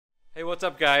Hey, what's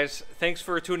up guys? Thanks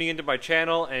for tuning into my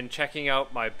channel and checking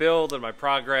out my build and my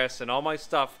progress and all my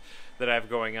stuff that I have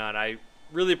going on. I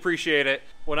really appreciate it.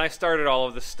 When I started all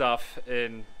of this stuff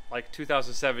in like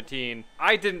 2017,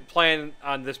 I didn't plan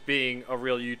on this being a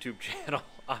real YouTube channel,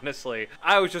 honestly.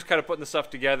 I was just kind of putting the stuff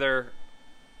together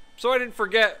so I didn't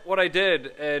forget what I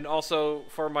did, and also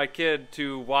for my kid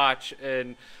to watch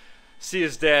and see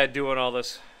his dad doing all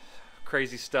this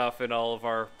crazy stuff and all of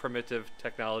our primitive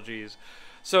technologies.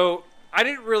 So I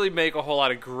didn't really make a whole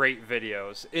lot of great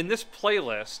videos. In this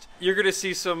playlist, you're going to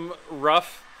see some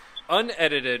rough,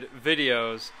 unedited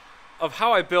videos of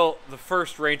how I built the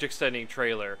first range extending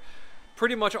trailer.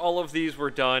 Pretty much all of these were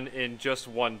done in just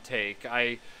one take.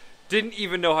 I didn't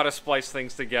even know how to splice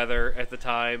things together at the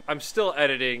time. I'm still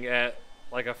editing at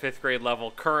like a 5th grade level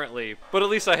currently, but at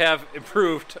least I have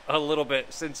improved a little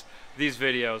bit since these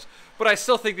videos. But I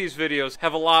still think these videos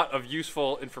have a lot of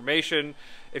useful information.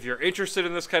 If you're interested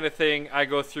in this kind of thing, I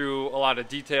go through a lot of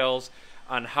details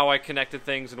on how I connected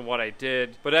things and what I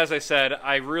did. But as I said,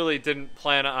 I really didn't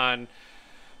plan on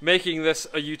making this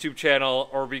a YouTube channel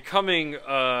or becoming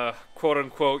a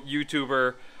quote-unquote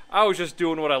YouTuber. I was just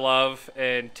doing what I love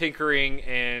and tinkering,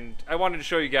 and I wanted to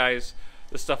show you guys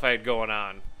the stuff I had going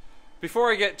on.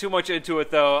 Before I get too much into it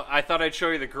though, I thought I'd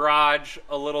show you the garage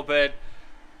a little bit.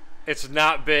 It's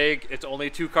not big, it's only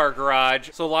a 2-car garage,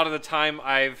 so a lot of the time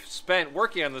I've spent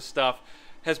working on this stuff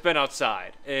has been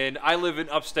outside. And I live in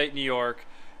upstate New York,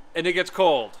 and it gets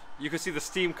cold. You can see the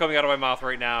steam coming out of my mouth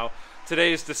right now.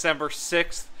 Today is December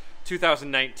 6th,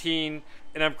 2019,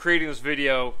 and I'm creating this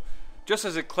video just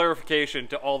as a clarification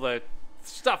to all the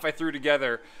stuff I threw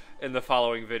together in the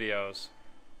following videos.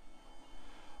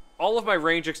 All of my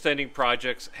range extending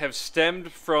projects have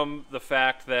stemmed from the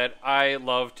fact that I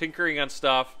love tinkering on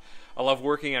stuff. I love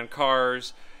working on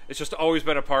cars. It's just always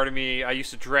been a part of me. I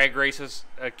used to drag race as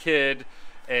a kid,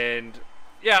 and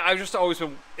yeah, I've just always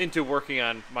been into working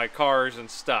on my cars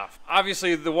and stuff.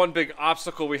 Obviously, the one big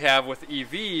obstacle we have with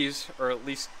EVs, or at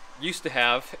least used to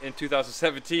have in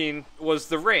 2017, was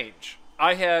the range.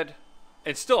 I had,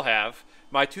 and still have,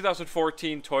 my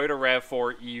 2014 Toyota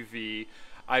RAV4 EV.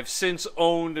 I've since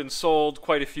owned and sold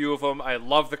quite a few of them. I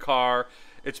love the car.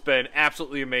 It's been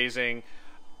absolutely amazing.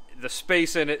 The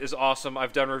space in it is awesome.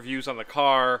 I've done reviews on the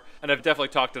car, and I've definitely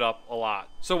talked it up a lot.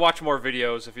 So watch more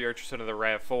videos if you're interested in the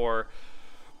RAV4.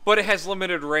 But it has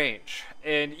limited range.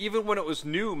 And even when it was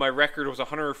new, my record was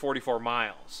 144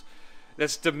 miles.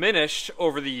 That's diminished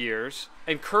over the years.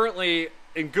 And currently,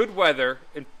 in good weather,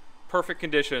 in perfect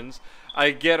conditions,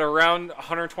 I get around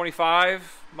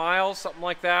 125 miles, something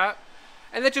like that.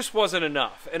 And that just wasn't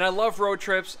enough. And I love road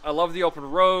trips. I love the open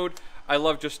road. I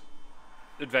love just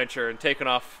adventure and taking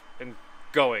off and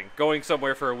going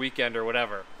somewhere for a weekend or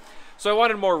whatever. So I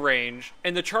wanted more range.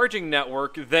 And the charging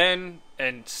network then,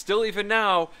 and still even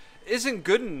now, isn't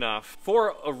good enough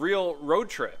for a real road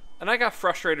trip. And I got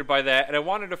frustrated by that, and I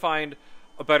wanted to find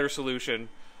a better solution.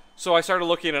 So I started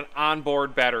looking at an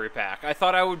onboard battery pack. I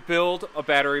thought I would build a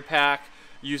battery pack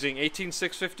using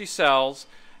 18650 cells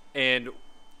and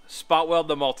spot weld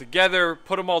them all together,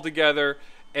 put them all together,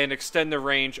 and extend the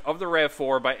range of the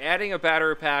RAV4 by adding a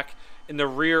battery pack in the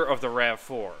rear of the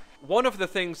RAV4. One of the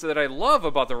things that I love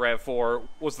about the RAV4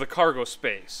 was the cargo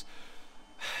space.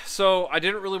 So I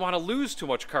didn't really want to lose too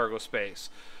much cargo space.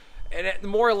 And the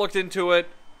more I looked into it,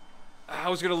 I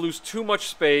was going to lose too much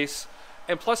space.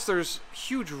 And plus there's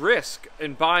huge risk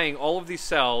in buying all of these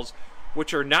cells,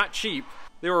 which are not cheap.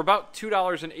 They were about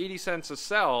 $2.80 a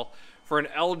cell for an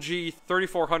LG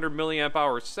 3400 milliamp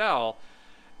hour cell,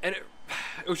 and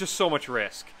it was just so much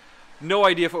risk. No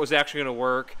idea if it was actually going to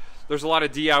work. There's a lot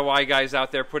of DIY guys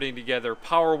out there putting together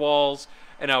power walls,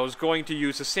 and I was going to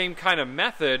use the same kind of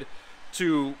method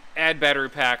to add battery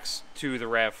packs to the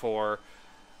RAV4.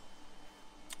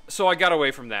 So I got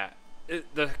away from that.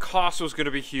 The cost was going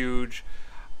to be huge,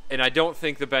 and I don't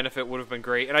think the benefit would have been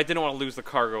great, and I didn't want to lose the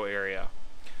cargo area.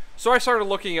 So I started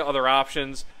looking at other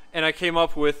options, and I came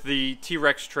up with the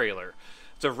T-Rex trailer.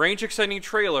 It's a range extending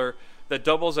trailer that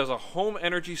doubles as a home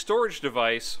energy storage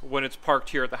device when it's parked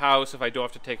here at the house if I don't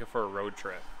have to take it for a road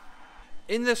trip.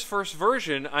 In this first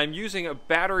version, I'm using a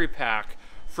battery pack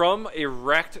from a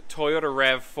wrecked Toyota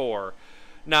RAV4.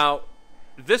 Now,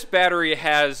 this battery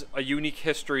has a unique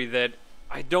history that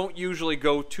I don't usually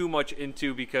go too much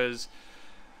into because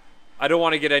I don't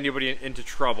want to get anybody into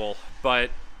trouble, but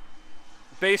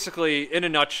basically, in a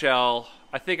nutshell,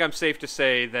 I think I'm safe to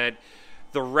say that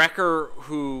the wrecker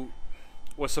who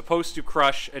was supposed to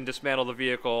crush and dismantle the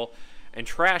vehicle and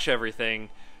trash everything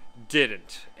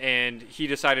didn't, and he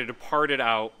decided to part it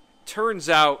out. Turns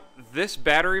out this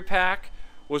battery pack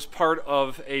was part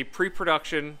of a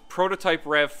pre-production prototype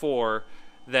RAV4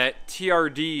 that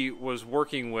TRD was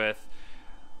working with,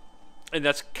 and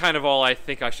that's kind of all I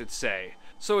think I should say.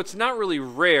 So it's not really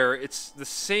rare, it's the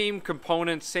same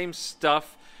components, same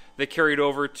stuff that carried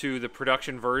over to the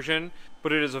production version,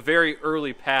 but it is a very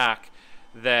early pack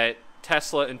that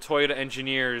Tesla and Toyota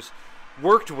engineers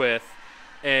worked with,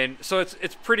 and so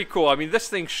it's pretty cool. I mean, this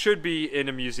thing should be in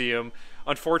a museum.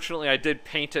 Unfortunately, I did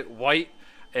paint it white,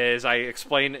 as I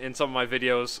explained in some of my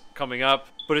videos coming up,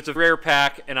 but it's a rare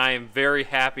pack, and I am very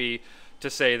happy to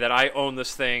say that I own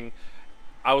this thing.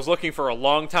 I was looking for a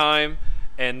long time,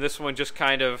 and this one just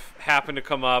kind of happened to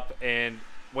come up, and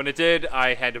when it did,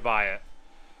 I had to buy it.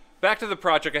 Back to the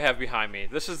project I have behind me.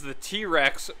 This is the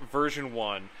T-Rex version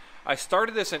 1. I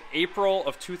started this in April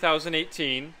of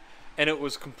 2018, and it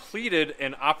was completed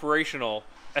and operational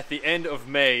at the end of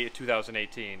May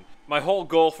 2018. My whole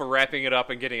goal for wrapping it up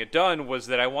and getting it done was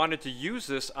that I wanted to use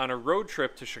this on a road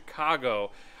trip to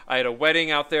Chicago. I had a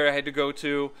wedding out there I had to go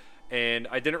to, and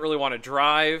I didn't really want to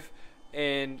drive.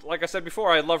 And like I said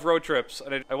before, I love road trips,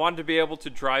 and I wanted to be able to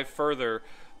drive further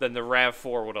than the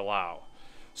RAV4 would allow.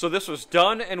 So this was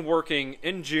done and working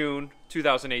in June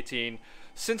 2018.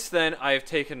 Since then, I have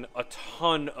taken a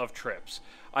ton of trips.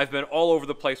 I've been all over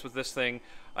the place with this thing.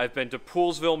 I've been to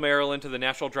Poolesville, Maryland, to the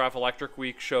National Drive Electric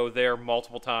Week show there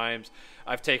multiple times.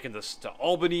 I've taken this to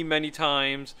Albany many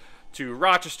times, to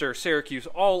Rochester, Syracuse,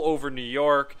 all over New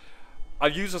York.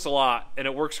 I've used this a lot, and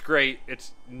it works great.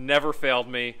 It's never failed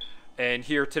me. And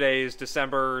here today is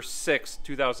December 6th,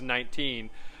 2019,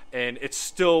 and it's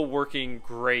still working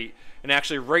great. And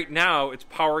actually, right now, it's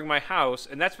powering my house,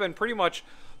 and that's been pretty much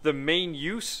the main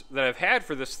use that I've had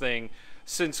for this thing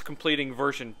since completing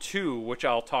version 2, which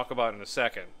I'll talk about in a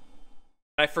second.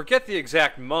 I forget the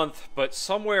exact month, but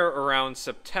somewhere around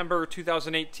September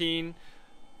 2018,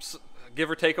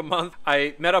 give or take a month,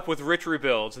 I met up with Rich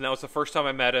Rebuilds, and that was the first time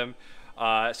I met him.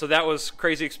 So that was a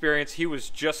crazy experience. He was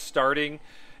just starting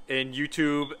in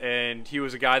YouTube, and he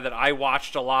was a guy that I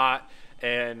watched a lot,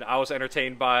 and I was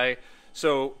entertained by.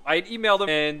 So I emailed him,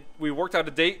 and we worked out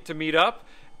a date to meet up,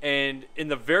 and in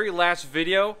the very last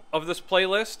video of this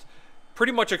playlist,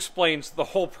 pretty much explains the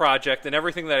whole project and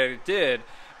everything that I did,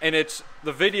 and it's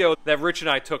the video that Rich and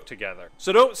I took together.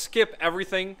 So don't skip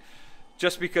everything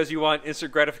just because you want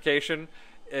instant gratification.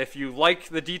 If you like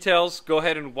the details, go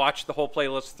ahead and watch the whole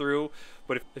playlist through,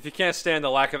 but if you can't stand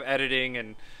the lack of editing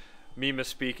and me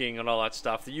misspeaking and all that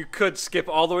stuff, you could skip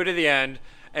all the way to the end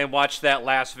and watch that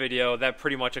last video. That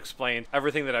pretty much explains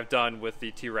everything that I've done with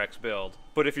the T-Rex build.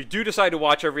 But if you do decide to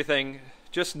watch everything,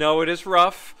 just know it is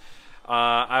rough.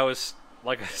 I was,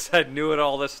 like I said, new at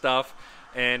all this stuff,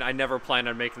 and I never planned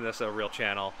on making this a real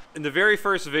channel. In the very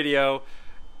first video,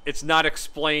 it's not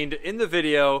explained in the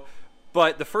video,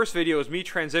 but the first video is me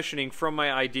transitioning from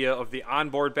my idea of the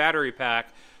onboard battery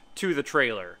pack to the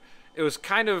trailer. It was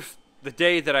kind of the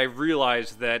day that I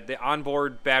realized that the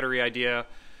onboard battery idea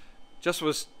just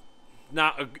was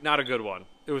not a good one.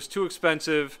 It was too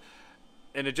expensive,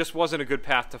 and it just wasn't a good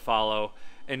path to follow.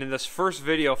 And in this first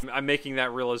video, I'm making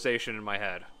that realization in my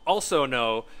head. Also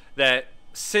know that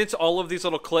since all of these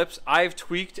little clips, I've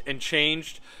tweaked and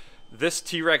changed this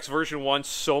T-Rex version 1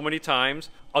 so many times.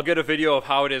 I'll get a video of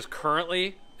how it is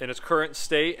currently, in its current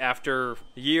state, after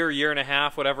a year and a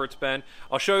half, whatever it's been.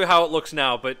 I'll show you how it looks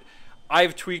now, but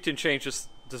I've tweaked and changed this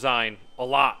design a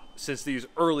lot since these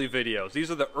early videos.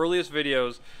 These are the earliest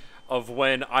videos of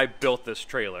when I built this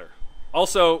trailer.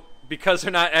 Also, because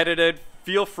they're not edited,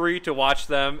 feel free to watch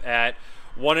them at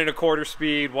 1 1/4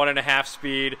 speed, 1 1/2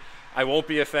 speed. I won't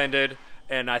be offended,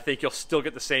 and I think you'll still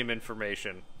get the same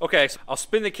information. Okay, so I'll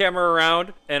spin the camera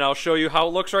around, and I'll show you how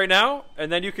it looks right now,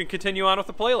 and then you can continue on with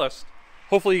the playlist.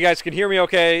 Hopefully you guys can hear me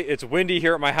okay. It's windy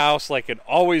here at my house like it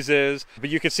always is, but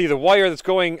you can see the wire that's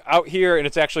going out here, and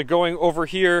it's actually going over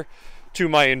here to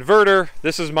my inverter.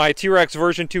 This is my T-Rex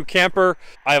version 2 camper.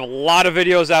 I have a lot of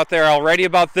videos out there already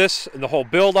about this and the whole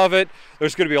build of it.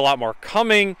 There's going to be a lot more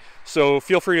coming, so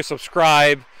feel free to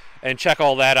subscribe and check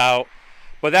all that out.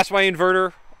 But that's my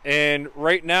inverter, and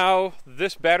right now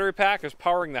this battery pack is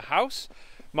powering the house.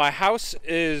 My house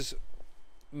is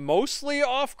mostly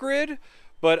off-grid,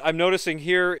 but I'm noticing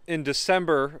here in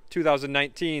December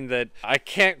 2019 that I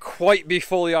can't quite be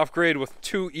fully off-grid with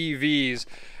 2 EVs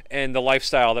and the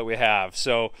lifestyle that we have.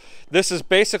 So this is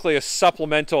basically a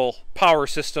supplemental power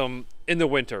system in the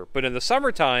winter. But in the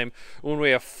summertime, when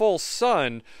we have full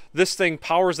sun, this thing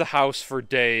powers the house for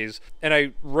days, and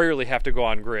I rarely have to go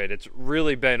on grid. It's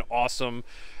really been awesome.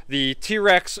 The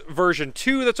T-Rex version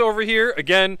 2 that's over here,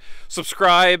 again,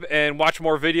 subscribe and watch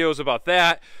more videos about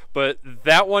that. But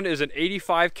that one is an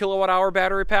 85 kilowatt hour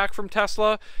battery pack from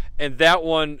Tesla, and that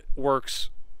one works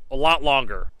a lot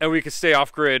longer, and we can stay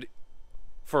off grid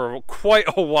for quite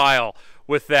a while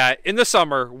with that in the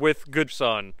summer with good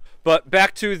sun. But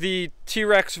back to the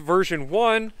T-Rex version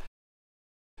 1,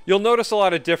 you'll notice a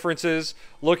lot of differences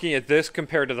looking at this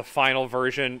compared to the final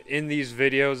version in these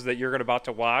videos that you're about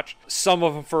to watch. Some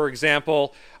of them, for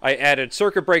example, I added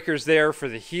circuit breakers there for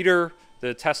the heater,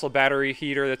 the Tesla battery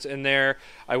heater that's in there.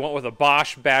 I went with a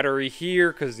Bosch battery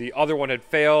here because the other one had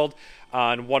failed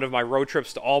on one of my road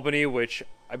trips to Albany, which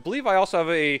I believe I also have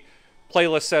a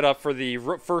playlist set up for the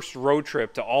first road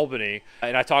trip to Albany.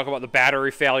 And I talk about the battery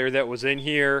failure that was in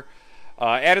here.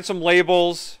 Added some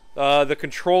labels, the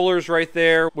controllers right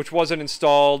there, which wasn't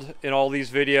installed in all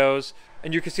these videos.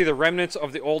 And you can see the remnants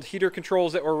of the old heater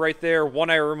controls that were right there. One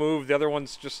I removed, the other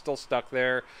one's just still stuck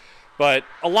there. But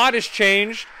a lot has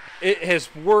changed. It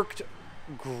has worked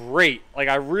great. Like,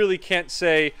 I really can't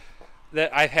say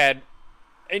that I've had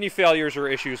any failures or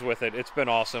issues with it. It's been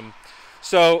awesome.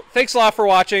 So thanks a lot for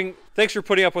watching. Thanks for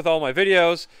putting up with all my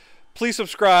videos. Please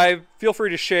subscribe, feel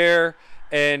free to share,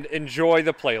 and enjoy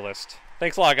the playlist.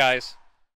 Thanks a lot, guys.